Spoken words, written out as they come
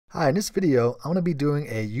Hi, in this video, I'm going to be doing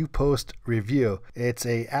a YouPost review. It's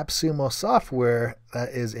a AppSumo software that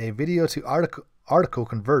is a video to article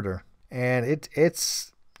converter, and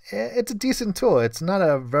it's a decent tool. It's not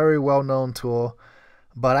a very well-known tool,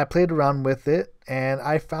 but I played around with it, and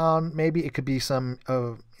I found maybe it could be some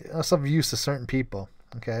use to certain people.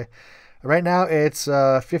 Okay, right now it's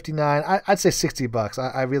 59. I'd say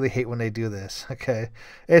 $60. I really hate when they do this. Okay,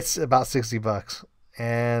 it's about $60,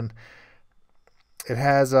 and it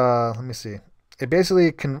has let me see. It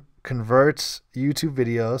basically converts YouTube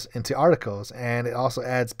videos into articles, and it also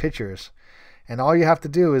adds pictures. And all you have to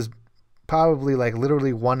do is probably like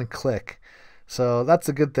literally one click. So that's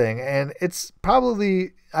a good thing. And it's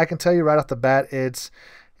probably, I can tell you right off the bat, it's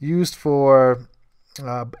used for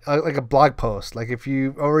like a blog post. Like if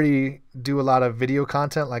you already do a lot of video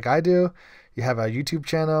content like I do, you have a YouTube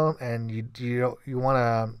channel and you want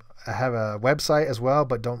to have a website as well,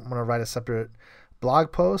 but don't want to write a separate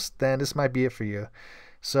blog post, then this might be it for you.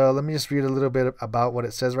 So let me just read a little bit about what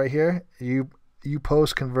it says right here.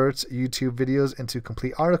 YouPost converts YouTube videos into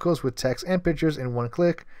complete articles with text and pictures in one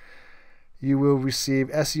click. You will receive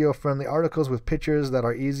SEO-friendly articles with pictures that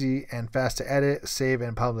are easy and fast to edit, save,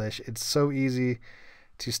 and publish. It's so easy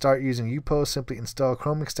to start using YouPost. Simply install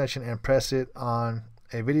Chrome extension and press it on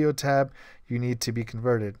a video tab you need to be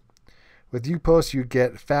converted. With YouPost, you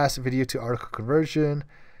get fast video to article conversion.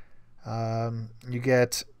 You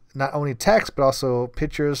get not only text but also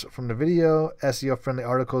pictures from the video, SEO-friendly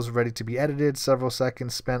articles ready to be edited, several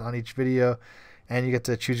seconds spent on each video, and you get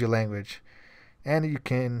to choose your language. And you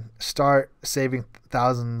can start saving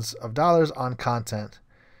thousands of dollars on content.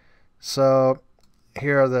 So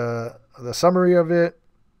here are the summary of it.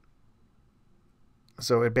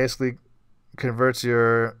 So it basically converts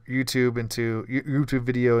your YouTube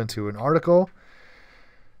video into an article.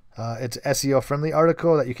 It's an SEO-friendly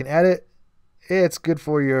article that you can edit. It's good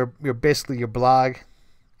for your basically your blog,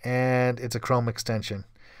 and it's a Chrome extension.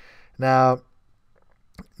 Now,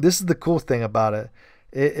 this is the cool thing about it.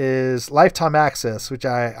 It is lifetime access, which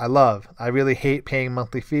I love. I really hate paying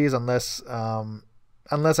monthly fees unless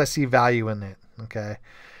I see value in it. Okay,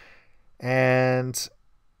 and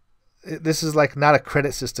this is like not a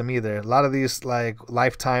credit system either. A lot of these like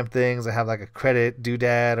lifetime things, they have like a credit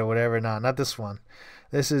doodad or whatever. No, not this one.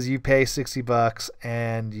 This is you pay $60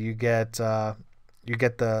 and you get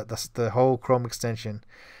the whole Chrome extension,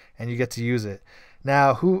 and you get to use it.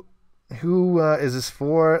 Now, who is this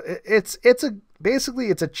for? Basically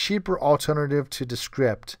it's a cheaper alternative to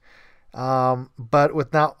Descript, but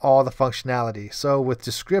without all the functionality. So with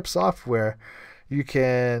Descript software, you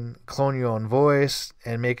can clone your own voice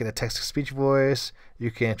and make it a text-to-speech voice.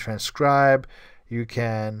 You can transcribe. You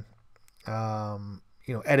can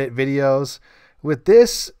edit videos. With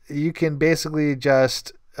this, you can basically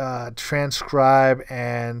just transcribe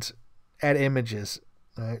and add images.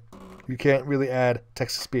 Right? You can't really add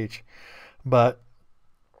text-to-speech. But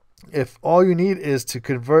if all you need is to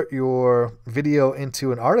convert your video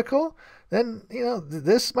into an article, then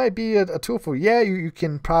this might be a tool for you. Yeah, you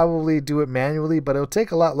can probably do it manually, but it'll take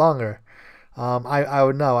a lot longer. I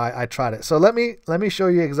would know. I tried it. So let me show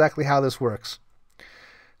you exactly how this works.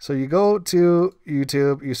 So you go to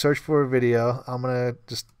YouTube, you search for a video. I'm gonna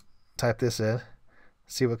just type this in,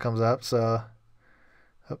 see what comes up. So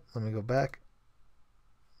let me go back.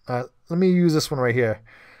 Let me use this one right here.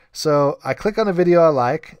 So I click on the video I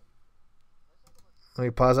like. Let me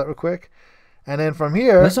pause that real quick. And then from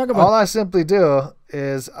here, all I simply do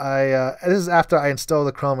is this is after I install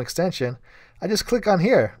the Chrome extension. I just click on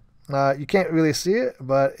here. You can't really see it,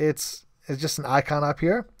 but it's just an icon up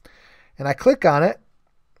here. And I click on it,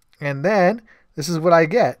 and then this is what I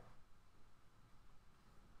get.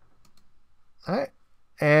 All right.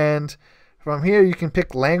 And from here, you can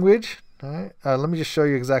pick language. All right. Let me just show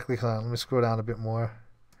you exactly. Let me scroll down a bit more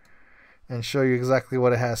and show you exactly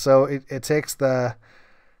what it has. So it takes the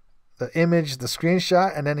image, the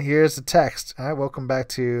screenshot, and then here's the text. All right, welcome back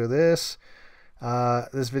to this.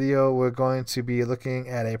 This video, we're going to be looking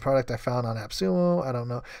at a product I found on AppSumo. I don't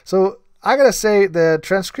know. So I gotta say the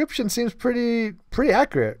transcription seems pretty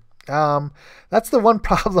accurate. That's the one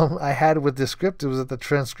problem I had with Descript, was that the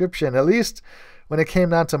transcription, at least when it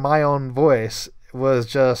came down to my own voice, was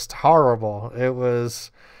just horrible. It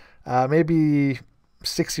was maybe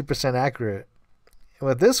 60% accurate.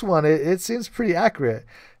 With this one, it seems pretty accurate.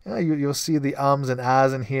 You'll see the ums and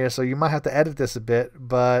ahs in here, so you might have to edit this a bit,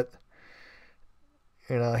 but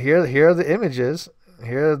here are the images,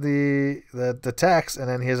 here are the text, and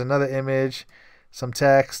then here's another image, some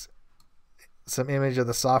text, some image of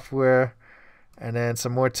the software, and then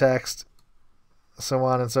some more text, so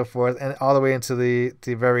on and so forth, and all the way into the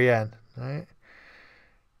very end. Right?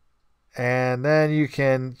 and then you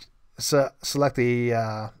can select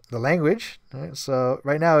the language. Right? So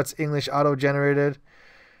right now it's English auto generated.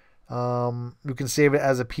 You can save it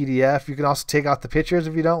as a PDF. You can also take out the pictures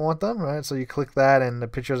if you don't want them, right? So you click that and the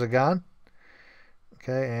pictures are gone.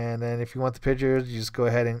 Okay, and then if you want the pictures, you just go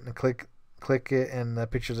ahead and click it, and the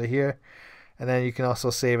pictures are here. And then you can also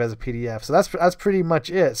save as a PDF. So that's pretty much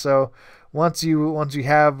it. So once you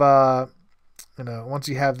have once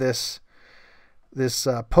you have this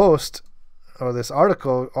post or this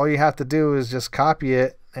article, all you have to do is just copy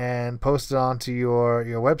it and post it onto your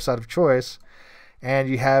website of choice, and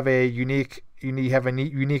you have a unique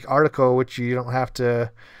article, which you don't have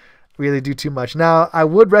to really do too much. Now, I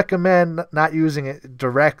would recommend not using it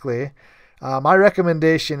directly. My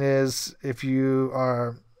recommendation is, if you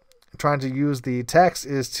are trying to use the text,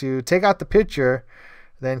 is to take out the picture,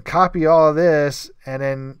 then copy all of this, and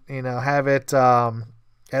then have it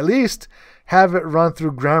at least have it run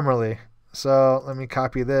through Grammarly. So let me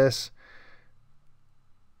copy this,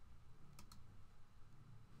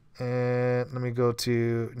 and let me go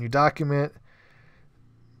to new document.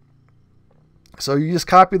 So you just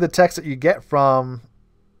copy the text that you get from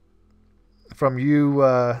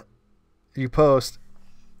YouPost,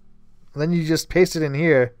 then you just paste it in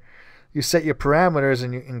here. You set your parameters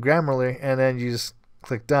in Grammarly, and then you just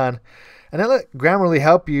click done, and then let Grammarly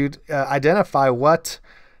help you identify what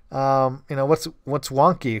what's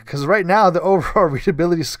wonky, because right now the overall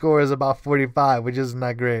readability score is about 45, which isn't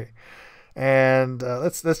that great. And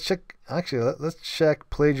let's check. Actually, let's check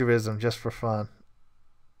plagiarism just for fun.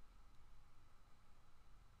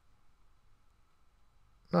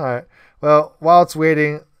 All right. Well, while it's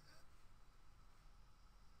waiting,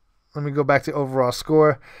 let me go back to overall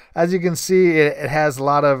score. As you can see, it has a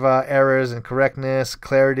lot of errors in correctness,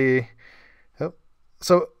 clarity. Oh.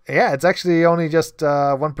 So yeah, it's actually only just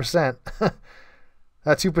 1%,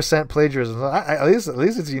 2% plagiarism. At least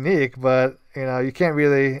it's unique, but you can't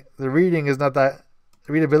really. The readability is not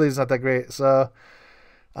that great. So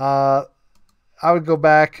I would go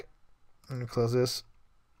back. Let me close this.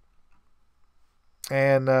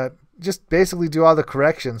 And just basically do all the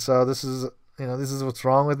corrections. So this is what's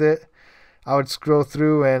wrong with it. I would scroll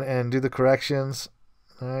through and do the corrections.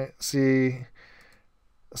 All right, see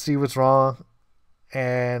what's wrong,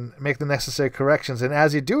 and make the necessary corrections. And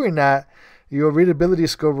as you're doing that, your readability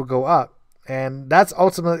score will go up, and that's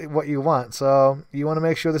ultimately what you want. So you want to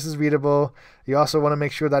make sure this is readable. You also want to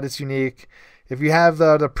make sure that it's unique. If you have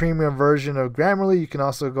the premium version of Grammarly, you can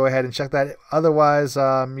also go ahead and check that. Otherwise,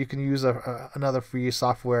 you can use another free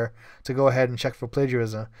software to go ahead and check for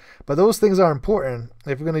plagiarism. But those things are important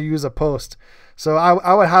if you're going to use a post. So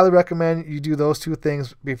I would highly recommend you do those two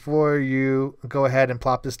things before you go ahead and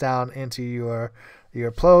plop this down into your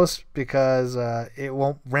post, because it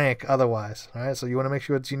won't rank otherwise. All right, so you want to make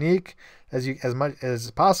sure it's unique as much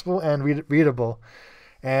as possible and readable.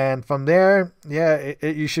 And from there, yeah,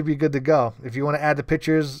 you should be good to go. If you want to add the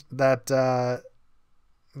pictures that the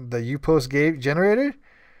YouPost generated,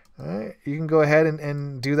 all right, you can go ahead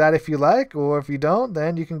and do that if you like, or if you don't,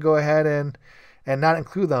 then you can go ahead and not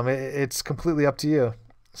include them. It's completely up to you.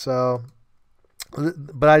 So,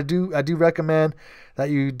 but I do recommend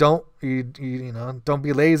that you don't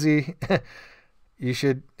be lazy. You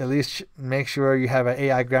should at least make sure you have an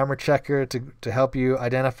AI grammar checker to help you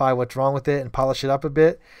identify what's wrong with it and polish it up a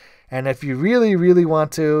bit. And if you really, really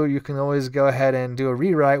want to, you can always go ahead and do a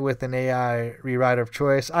rewrite with an AI rewriter of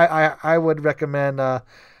choice. I would recommend. I'll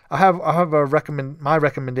have my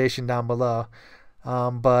recommendation down below.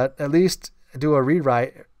 But at least do a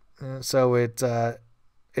rewrite so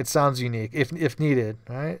it sounds unique if needed.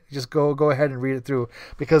 Right? Just go ahead and read it through,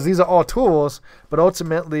 because these are all tools, but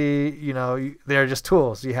ultimately, they're just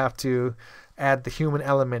tools. You have to add the human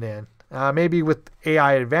element in. Maybe with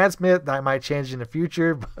AI advancement that might change in the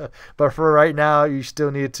future, but for right now, you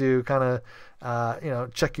still need to kind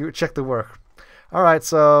of check the work. All right,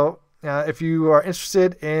 so if you are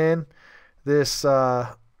interested in this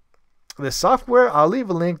this software, I'll leave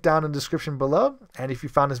a link down in the description below. And if you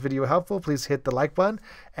found this video helpful, please hit the like button,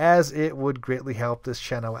 as it would greatly help this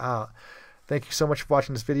channel out. Thank you so much for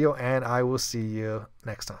watching this video, and I will see you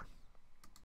next time.